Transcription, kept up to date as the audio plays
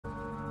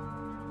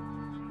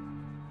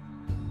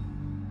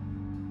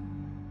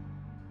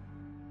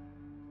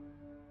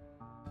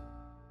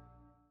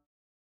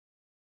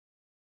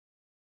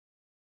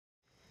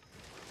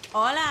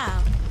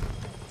Hola.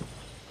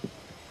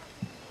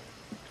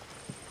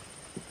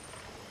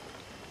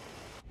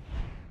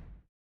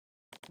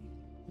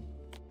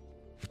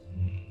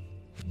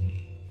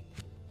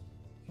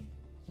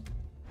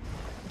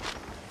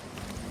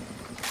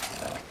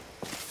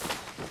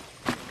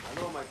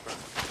 Hello, my friend.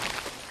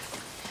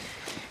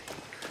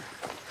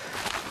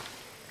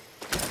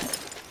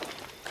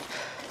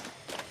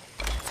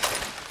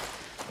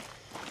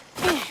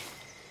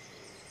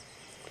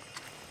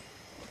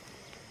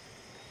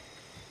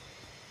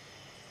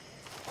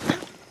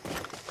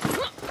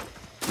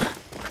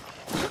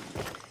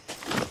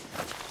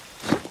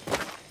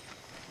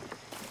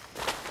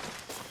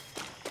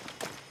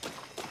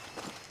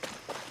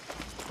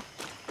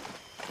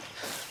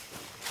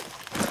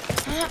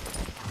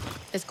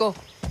 Let's go.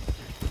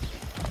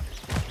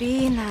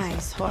 Be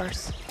nice,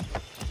 horse.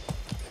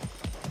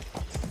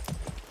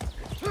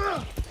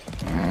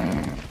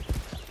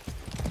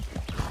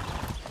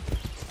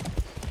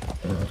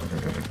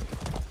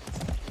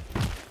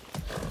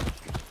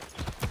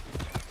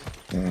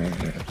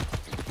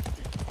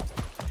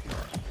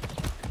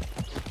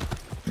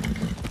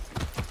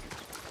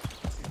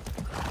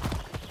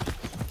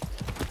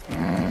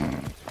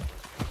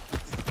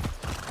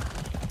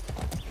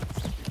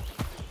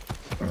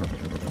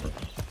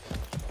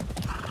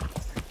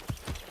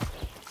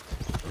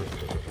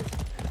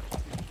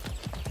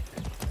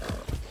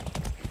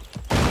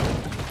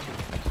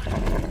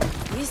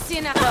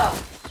 Listen up.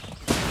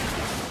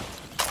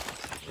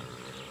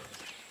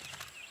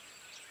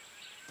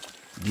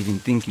 Didn't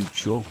think you'd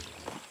show.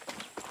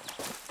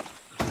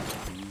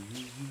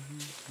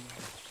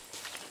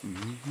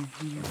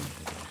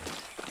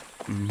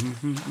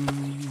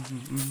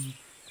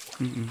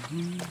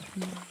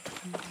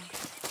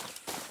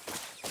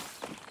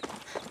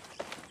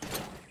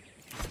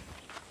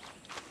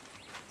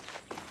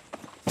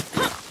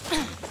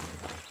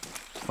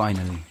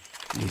 Finally,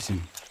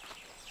 listen.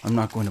 I'm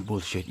not going to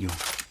bullshit you.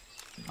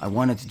 I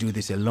wanted to do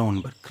this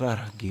alone, but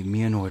Clara gave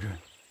me an order.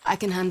 I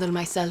can handle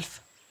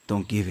myself.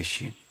 Don't give a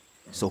shit.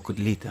 So could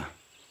Lita.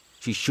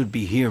 She should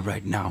be here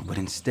right now, but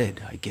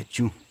instead, I get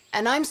you.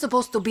 And I'm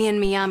supposed to be in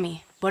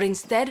Miami, but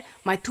instead,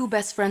 my two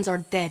best friends are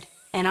dead,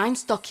 and I'm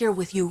stuck here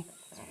with you.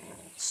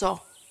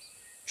 So,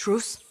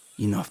 truce?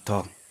 Enough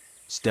talk.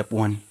 Step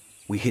 1,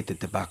 we hit the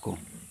tobacco.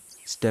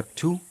 Step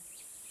 2,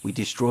 we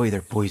destroy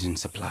their poison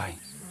supply.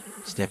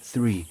 Step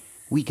 3,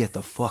 we get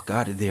the fuck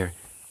out of there,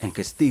 and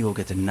Castillo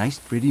gets a nice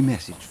pretty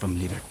message from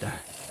Libertad.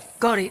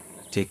 Got it.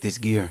 Take this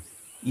gear.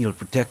 It'll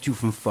protect you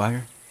from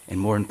fire, and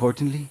more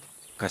importantly,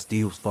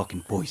 Castillo's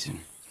fucking poison.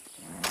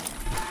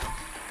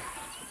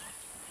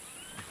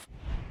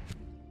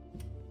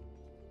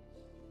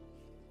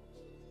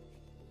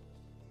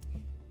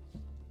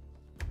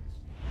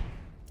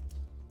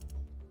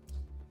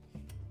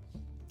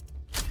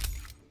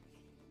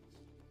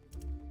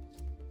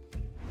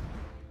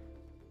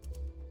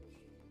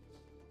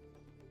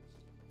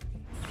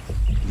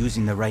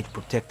 Using the right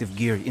protective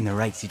gear in the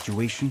right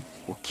situation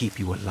will keep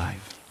you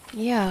alive.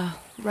 Yeah,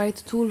 right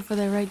tool for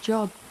the right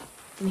job.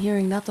 Been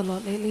hearing that a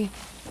lot lately.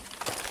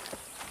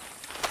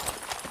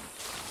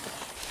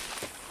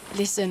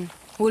 Listen,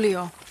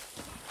 Julio.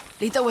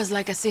 Lita was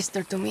like a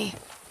sister to me.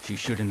 She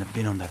shouldn't have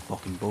been on that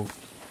fucking boat.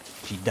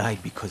 She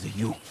died because of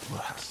you,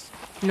 Rojas.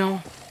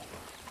 No.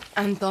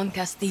 Anton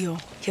Castillo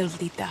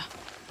killed Lita.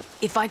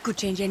 If I could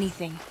change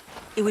anything,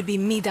 it would be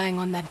me dying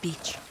on that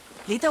beach.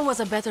 Lita was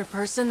a better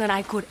person than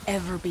I could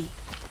ever be.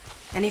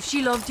 And if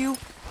she loved you,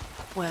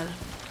 well,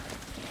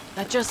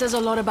 that just says a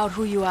lot about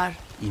who you are.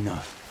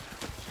 Enough.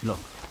 Look,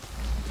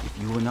 if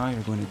you and I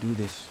are going to do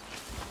this,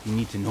 you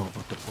need to know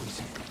about the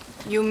poison.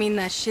 You mean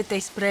that shit they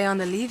spray on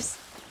the leaves?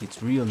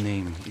 Its real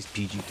name is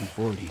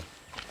PG-240,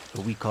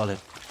 but we call it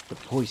the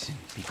poison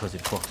because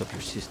it fucks up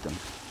your system.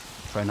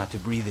 Try not to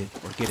breathe it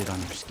or get it on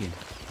your skin.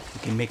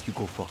 It can make you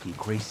go fucking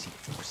crazy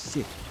or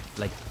sick,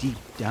 like deep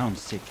down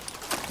sick.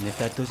 And if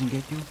that doesn't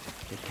get you,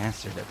 the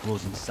cancer that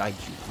grows inside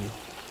you will.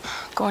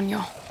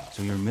 Coño.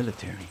 So you're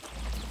military.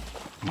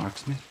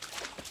 Marksman?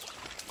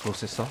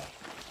 Close assault?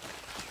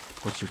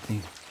 What's your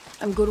thing?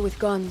 I'm good with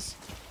guns.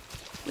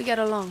 We get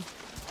along.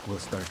 We'll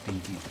start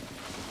thinking.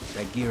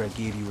 That gear I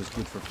gave you was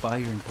good for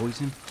fire and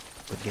poison,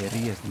 but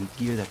guerrillas need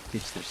gear that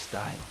fits their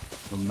style,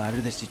 no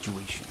matter the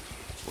situation,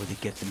 or they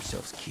get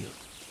themselves killed.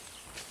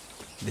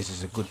 This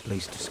is a good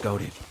place to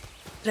scout it.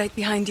 Right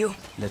behind you.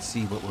 Let's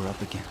see what we're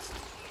up against.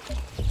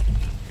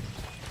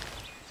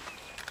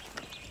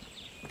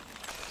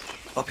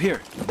 Up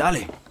here,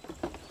 dale.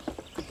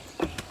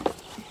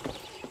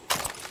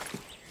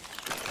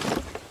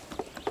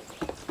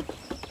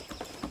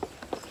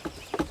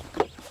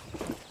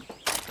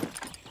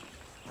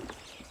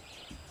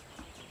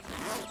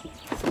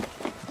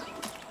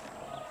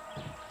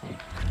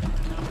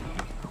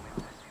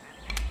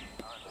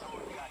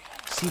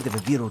 See the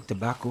Viviro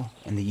tobacco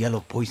and the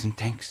yellow poison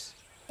tanks?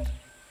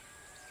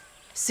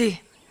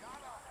 See.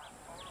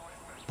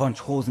 Punch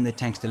holes in the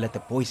tanks to let the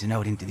poison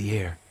out into the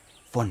air.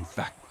 Fun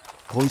fact,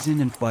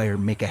 poison and fire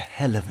make a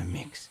hell of a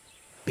mix.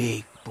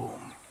 Big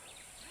boom.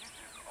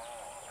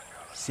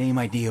 Same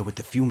idea with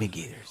the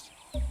fumigators.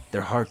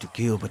 They're hard to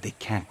kill, but they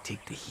can't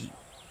take the heat.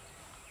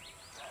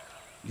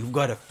 You've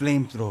got a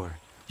flamethrower.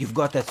 You've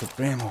got that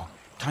Supremo.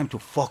 Time to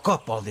fuck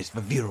up all this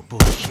Viviro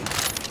bullshit.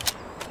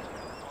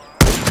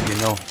 You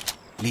know,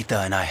 Lita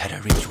and I had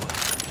a ritual.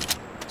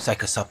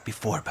 Psych us up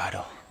before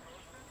battle.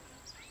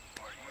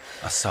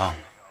 A song.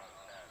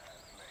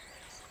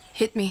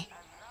 Hit me.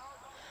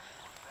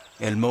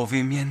 El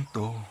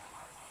movimiento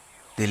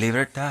de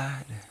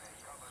libertad.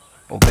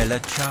 Oh, bella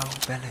ciao,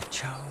 bella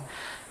ciao.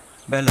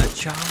 Bella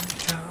ciao,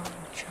 ciao,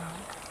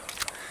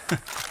 ciao.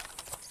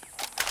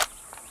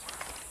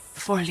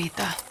 For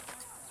Lita.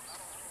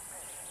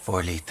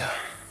 For Lita.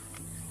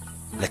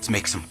 Let's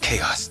make some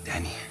chaos,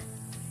 Danny.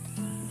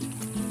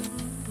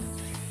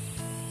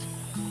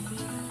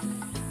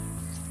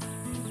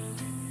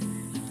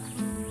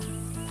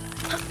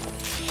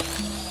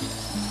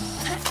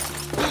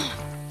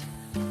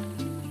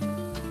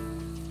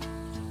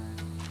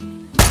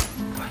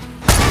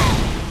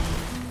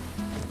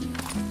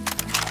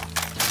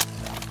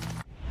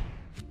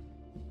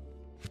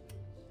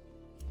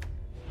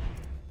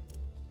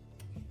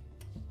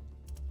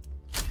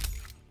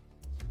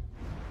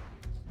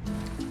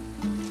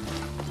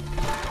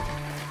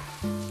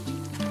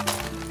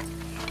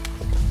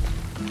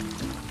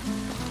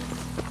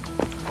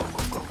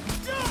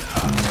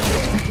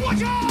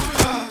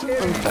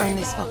 We'll burn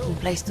this fucking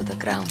place to the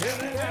ground.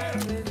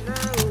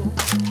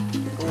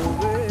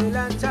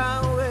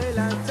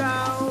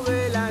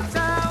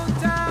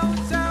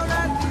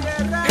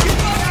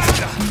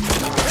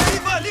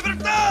 ¡Viva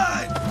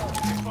libertad!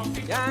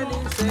 Ya han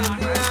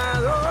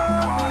incendiado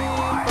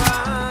mi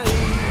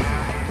país.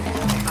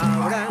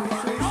 Abran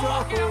sus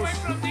ojos,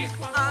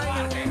 hay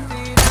un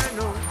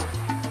tirano.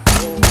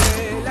 Oh,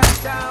 vela,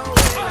 chao,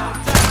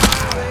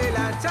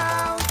 vela,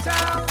 chao,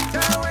 chao,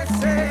 chao,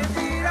 ese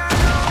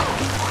tirano.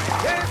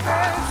 Desde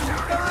su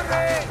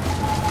torre,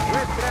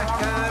 nuestras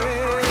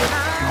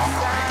cadenas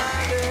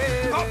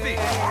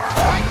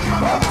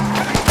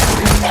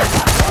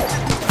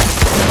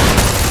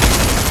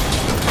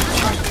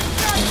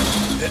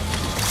de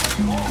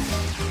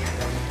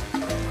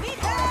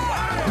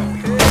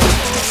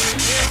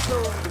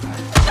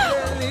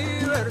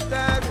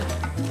libertad.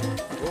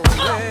 Oh,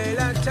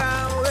 vela,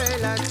 chao,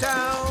 vela,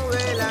 chao,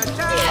 vela,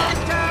 chao,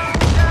 chao,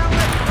 chao,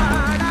 es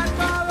para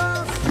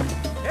todos.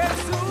 Es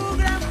un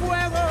gran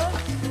fuego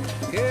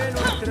que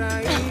nuestra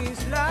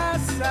isla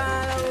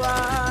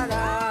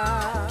salvará.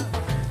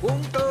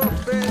 Juntos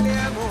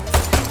peleamos,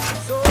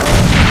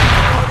 solos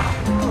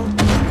morimos. Oh,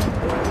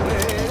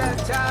 vela,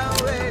 chao,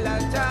 vela,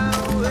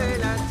 chao,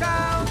 vela,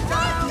 chao,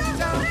 chao,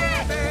 chao,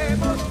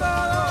 quememos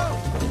todo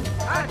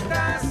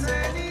hasta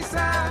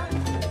ceniza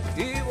y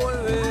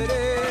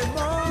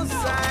volveremos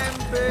a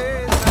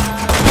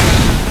empezar.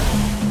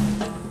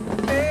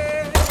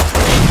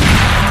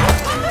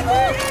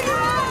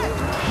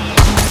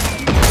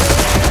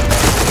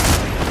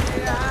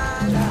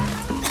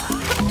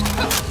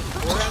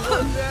 Por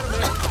anunciarme,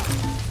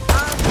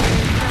 antes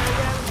de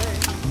callarme.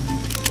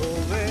 Oh,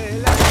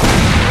 vela,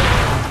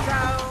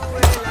 chao,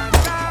 vela,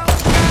 chao,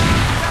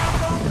 chao,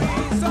 con mi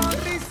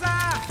sonrisa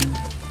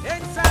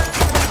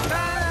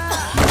ensangrada,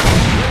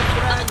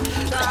 nuestra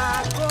lucha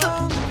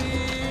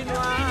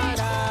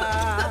continuará.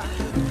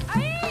 Y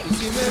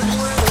si me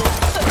muero,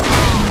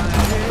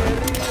 estaré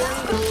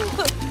riendo.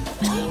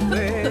 Oh,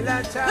 vela,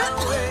 chao,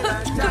 vela,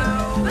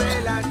 chao,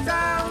 vela,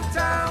 chao,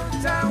 chao,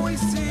 chao. Y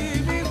si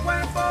mi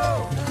cuerpo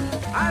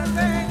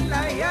arde en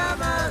las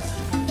llamas,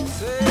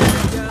 se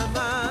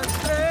llamas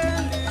de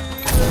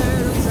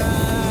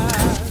libertad.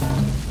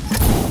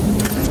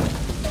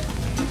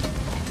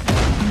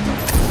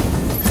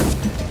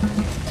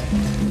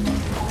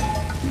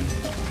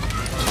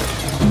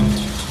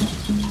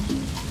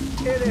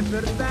 He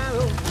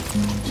despertado,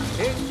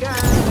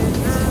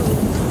 encadenado.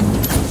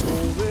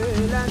 Oh,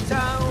 vela,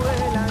 chao,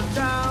 vela,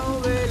 chao,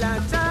 vela,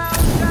 chao,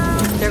 chao,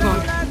 They're chao,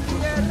 gone. la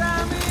tierra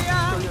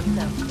mía.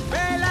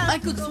 Vela, I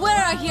could swear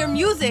I hear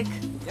music.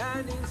 ya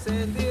han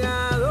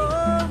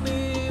incendiado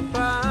mi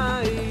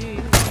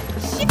país.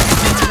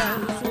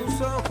 Abran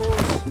sus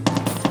ojos,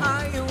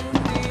 hay un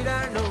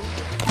tirano.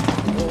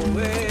 Oh,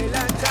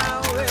 vela,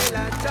 chao,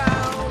 vela,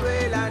 chao,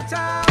 vela,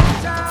 chao,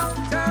 chao,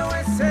 chao,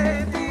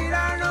 ese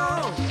tirano.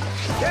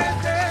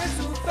 Desde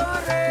su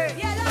torre,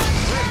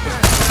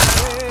 nuestras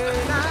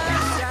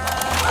cadenas ya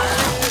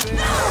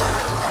deben.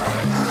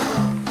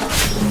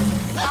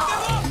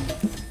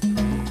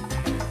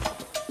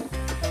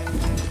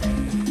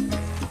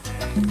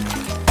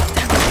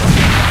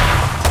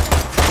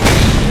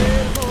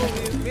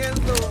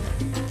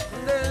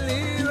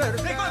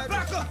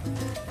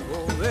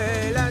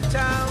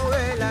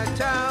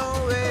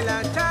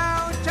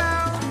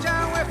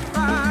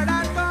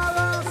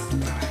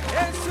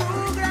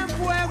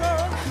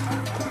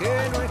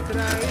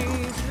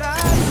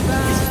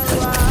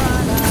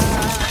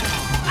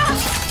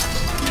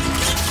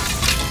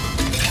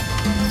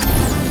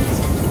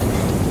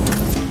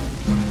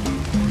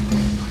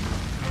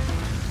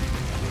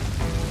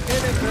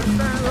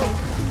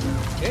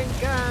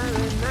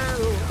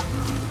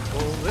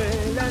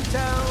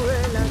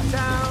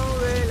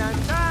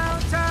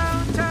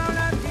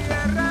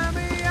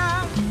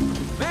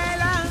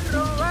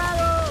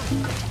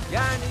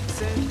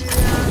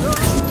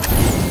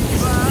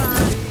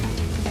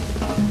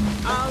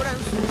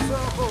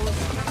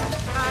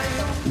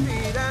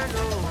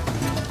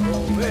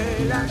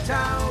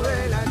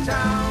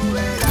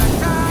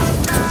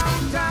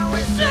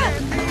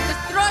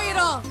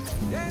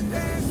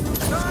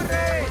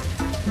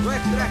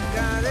 nuestras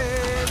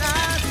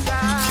cadenas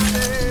a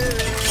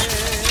beber.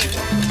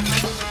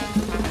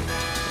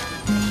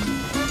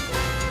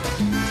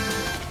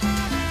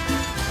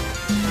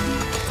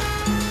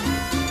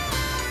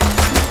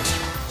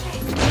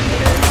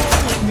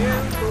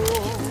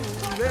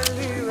 De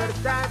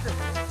libertad.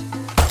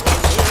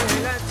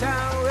 Vuela,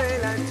 chao,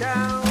 vuela,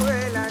 chao,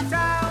 vuela,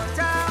 chao,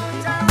 chao,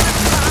 chao.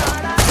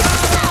 Para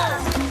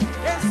todos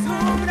es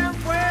un gran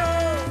fuego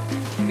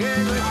que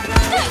nuestra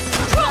vida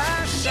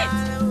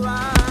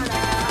salvará.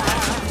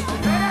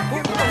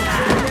 Juntos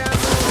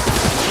peleamos,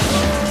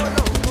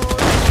 solo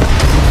morimos.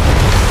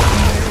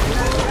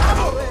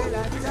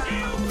 Vuela,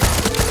 chao.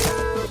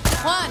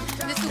 Juan,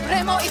 the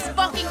Supremo is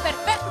fucking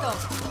perfecto!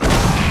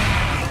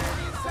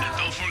 And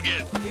don't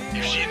forget,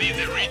 if she needs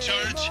a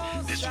recharge,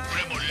 the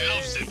Supremo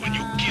loves it when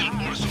you kill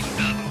more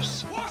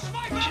soldados.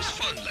 She's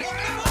fun like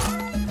that.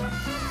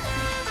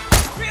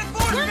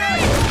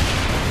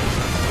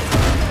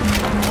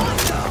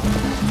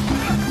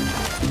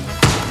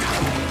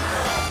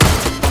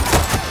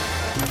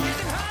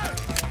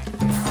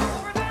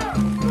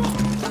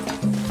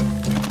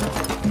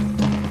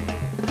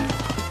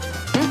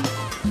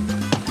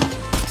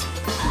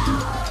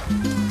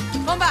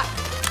 Bomba!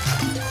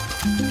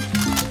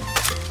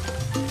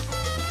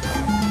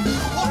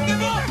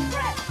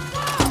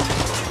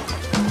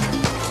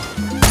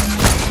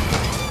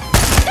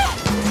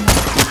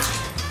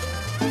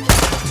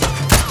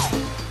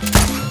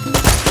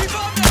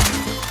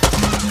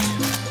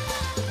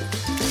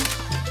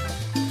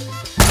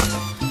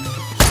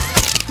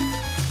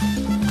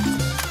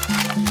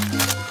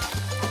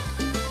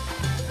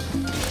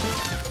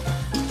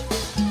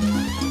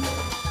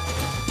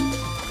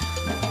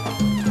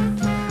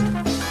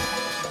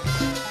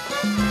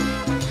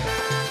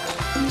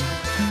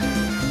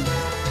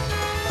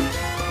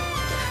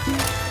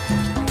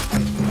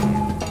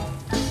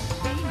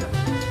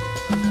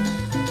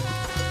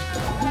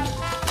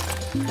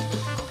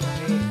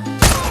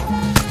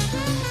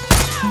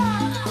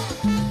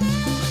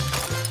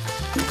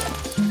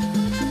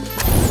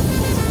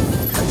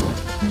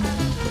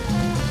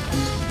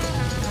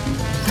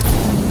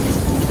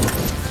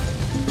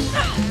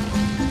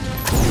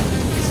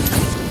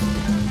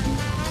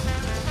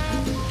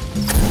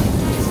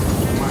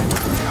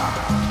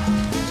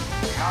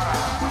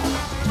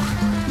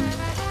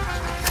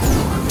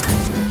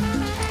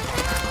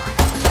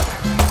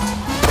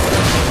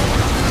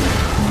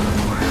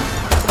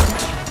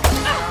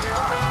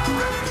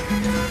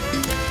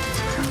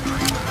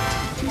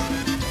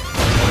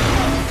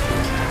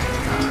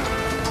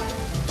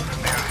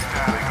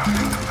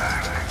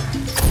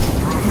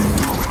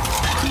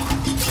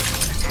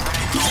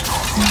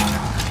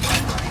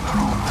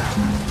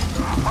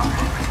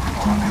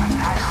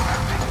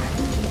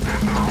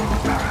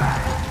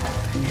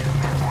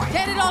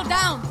 Get it all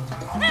down!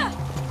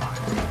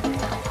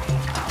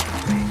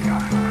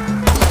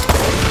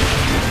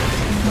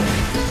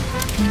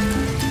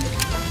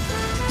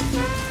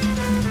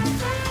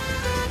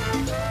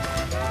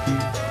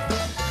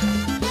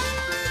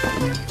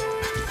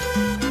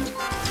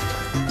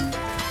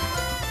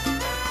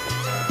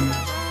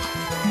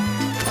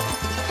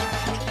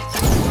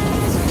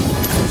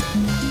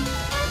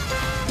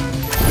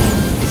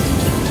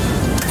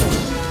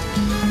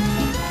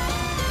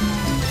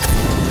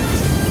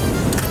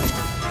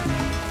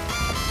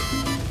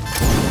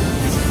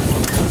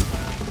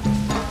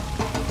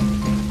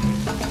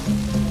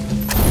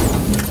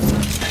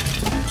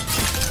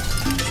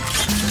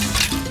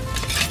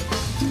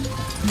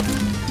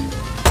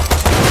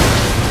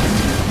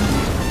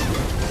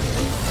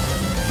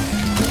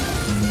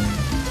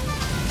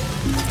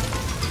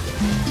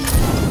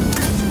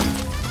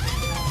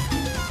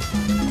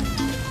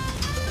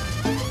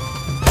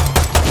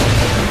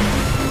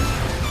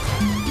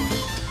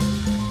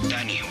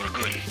 Danny, we're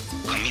good.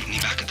 Come meet me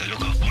back at the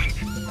lookout point.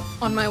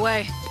 On my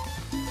way.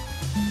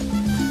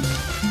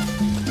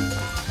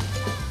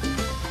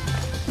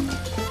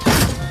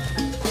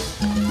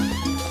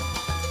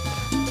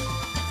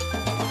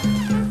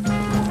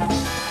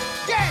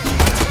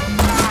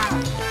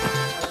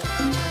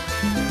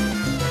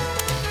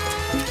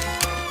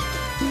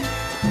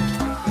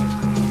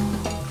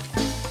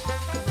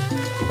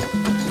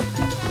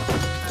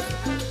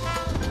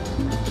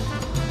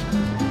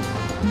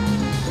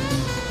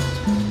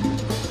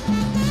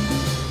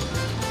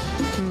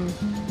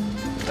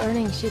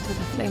 Burning shit with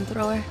a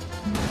flamethrower.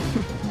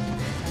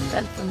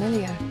 Felt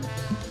familiar.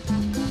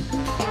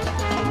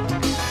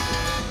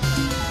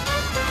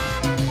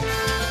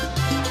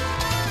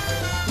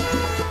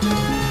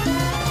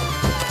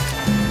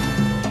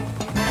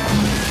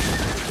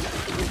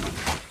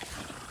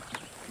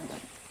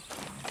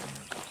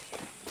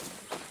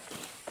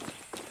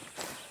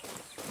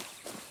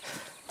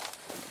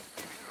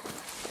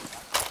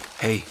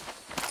 Hey.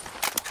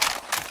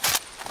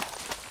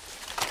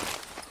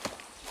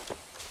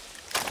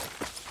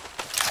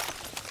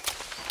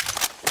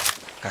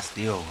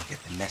 Castillo will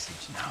get the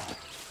message now.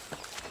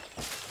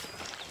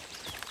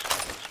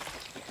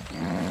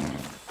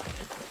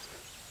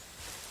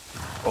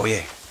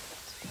 Oye.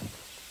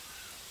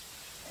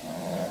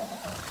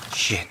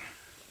 Shit.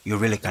 You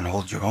really can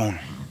hold your own.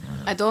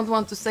 I don't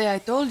want to say I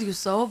told you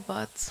so,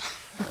 but...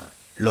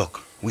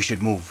 Look, we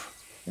should move.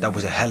 That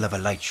was a hell of a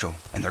light show,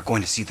 and they're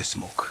going to see the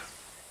smoke.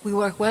 We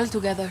work well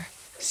together.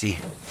 See,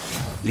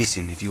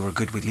 listen, if you are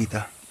good with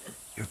Lita,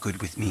 you're good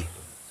with me.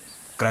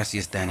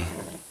 Gracias, Danny.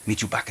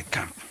 Meet you back at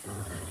camp.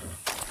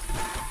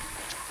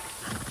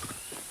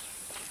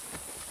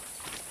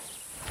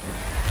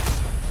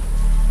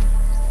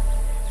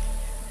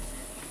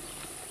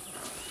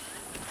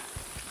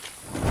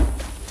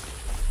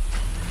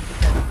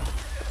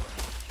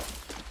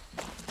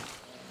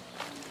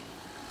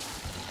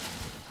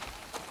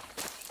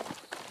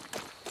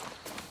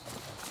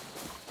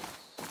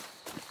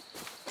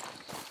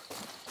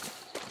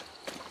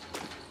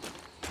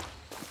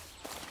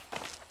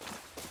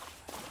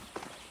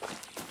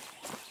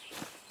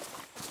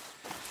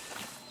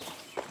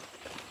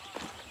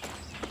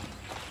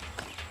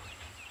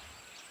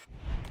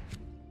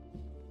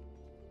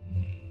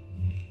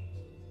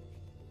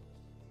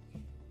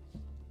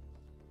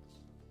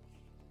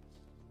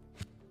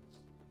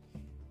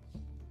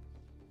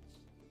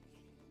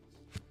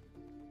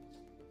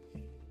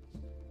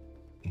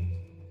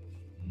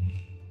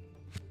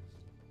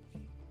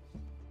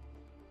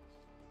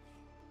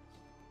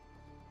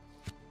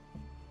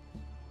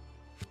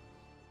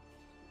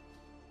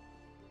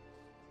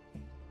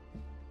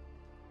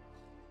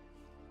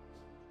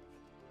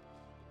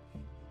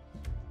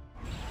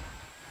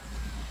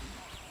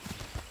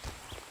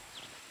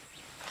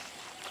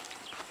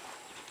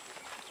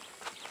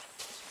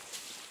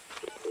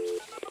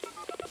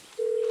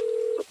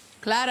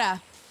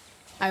 Clara,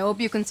 I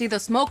hope you can see the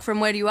smoke from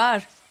where you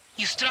are.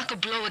 You struck a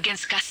blow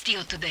against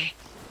Castillo today.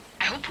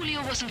 I hope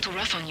Julio wasn't too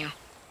rough on you.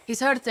 He's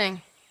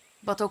hurting,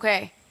 but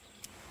okay.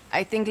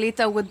 I think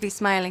Lita would be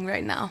smiling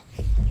right now.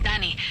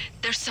 Danny,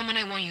 there's someone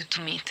I want you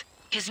to meet.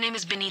 His name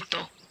is Benito.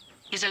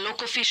 He's a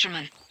local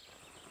fisherman,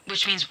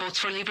 which means boats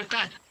for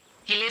Libertad.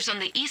 He lives on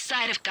the east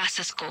side of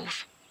Casas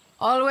Cove.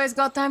 Always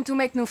got time to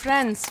make new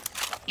friends.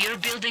 You're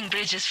building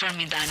bridges for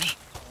me, Danny.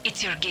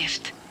 It's your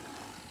gift.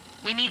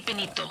 We need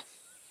Benito.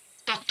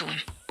 Talk to him.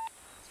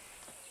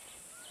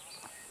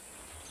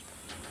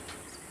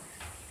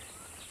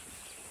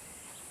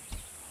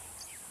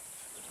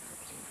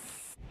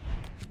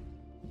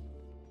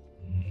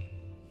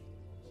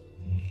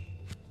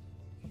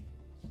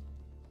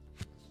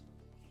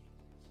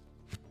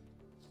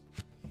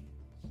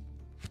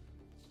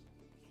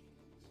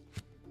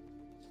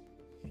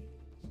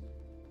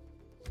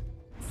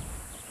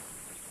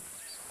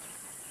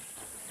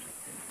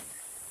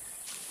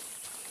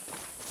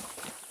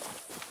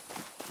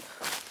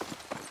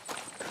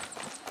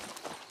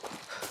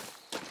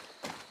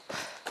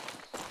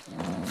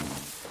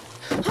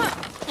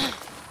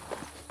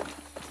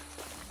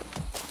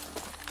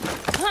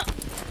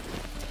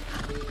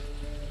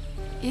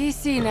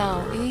 Easy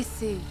now,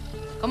 easy.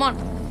 Come on.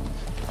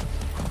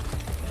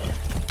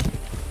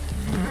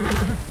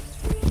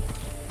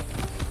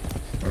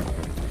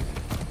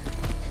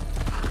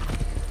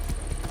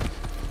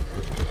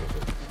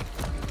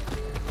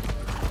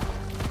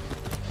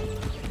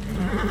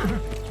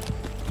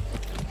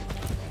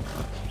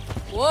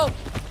 Whoa.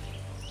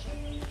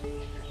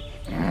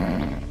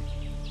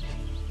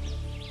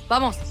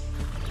 Vamos.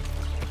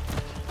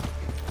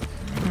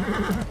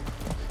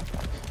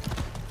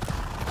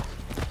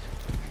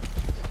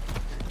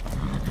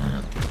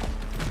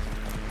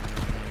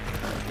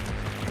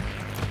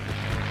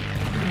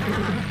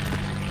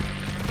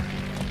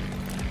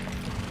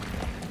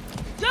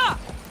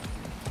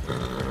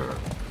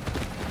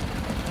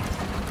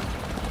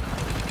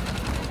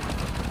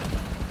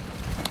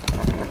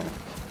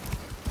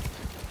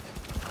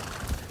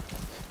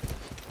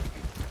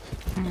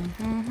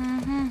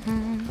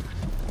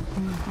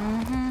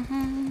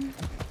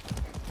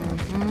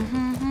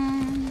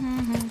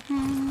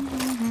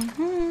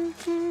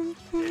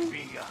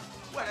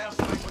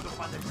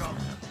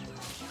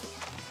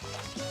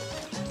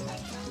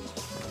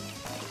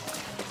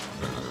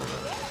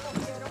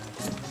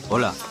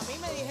 Hola.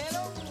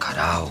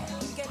 Carajo,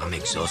 I'm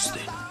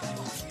exhausted.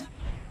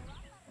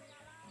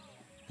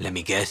 Let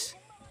me guess.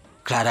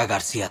 Clara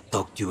Garcia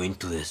talked you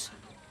into this.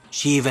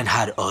 She even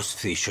had us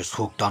fishers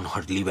hooked on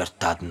her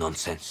Libertad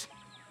nonsense.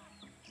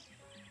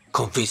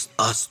 Convinced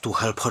us to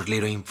help her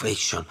little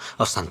invasion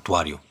of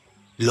Santuario.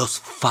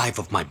 Lost 5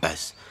 of my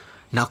best.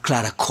 Now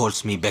Clara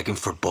calls me begging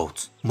for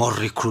boats, more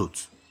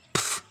recruits.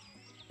 Pfft.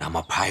 I'm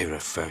a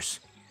pirate first,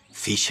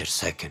 fisher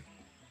second.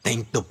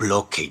 Thank the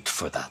blockade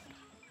for that.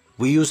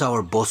 We use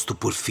our boats to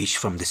pull fish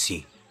from the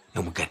sea,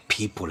 and we get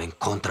people and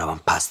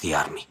contraband past the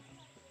army.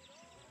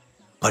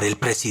 But El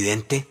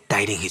Presidente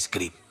died in his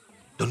grip.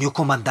 The new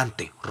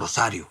Comandante,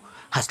 Rosario,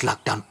 has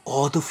locked down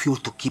all the fuel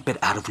to keep it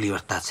out of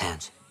Libertad's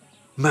hands.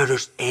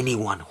 Murders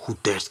anyone who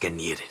dares get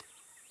near it.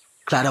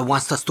 Clara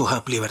wants us to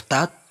help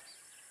Libertad?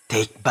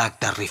 Take back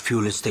that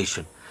refueling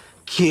station.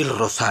 Kill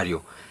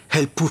Rosario.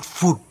 Help put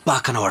food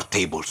back on our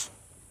tables.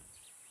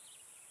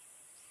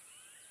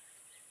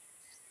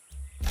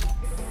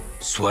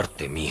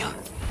 Suerte, mija.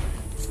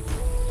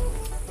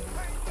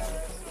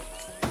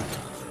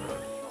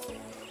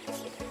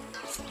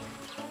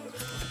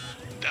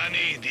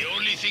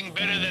 thing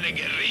better than a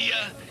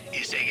guerrilla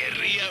is a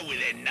guerrilla with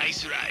a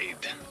nice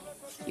ride.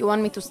 You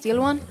want me to steal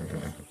one?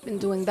 Been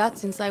doing that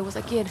since I was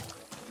a kid.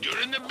 You're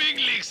in the big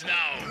leagues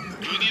now.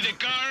 You need a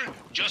car?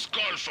 Just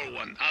call for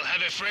one. I'll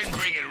have a friend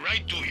bring it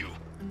right to you.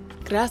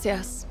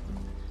 Gracias.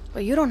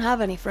 But you don't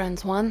have any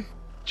friends, Juan.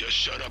 Just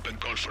shut up and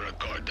call for a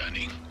car,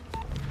 Danny.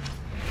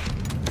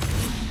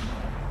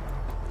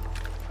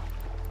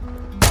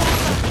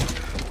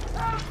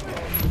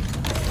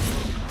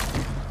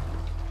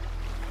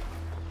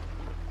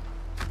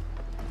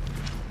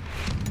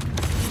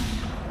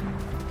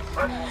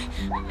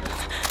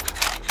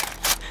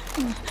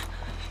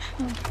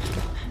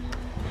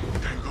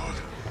 Thank God.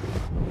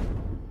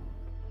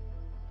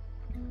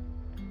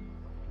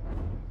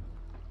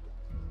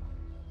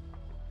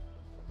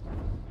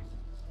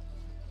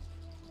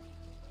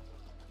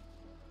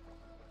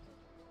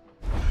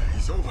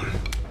 He's over.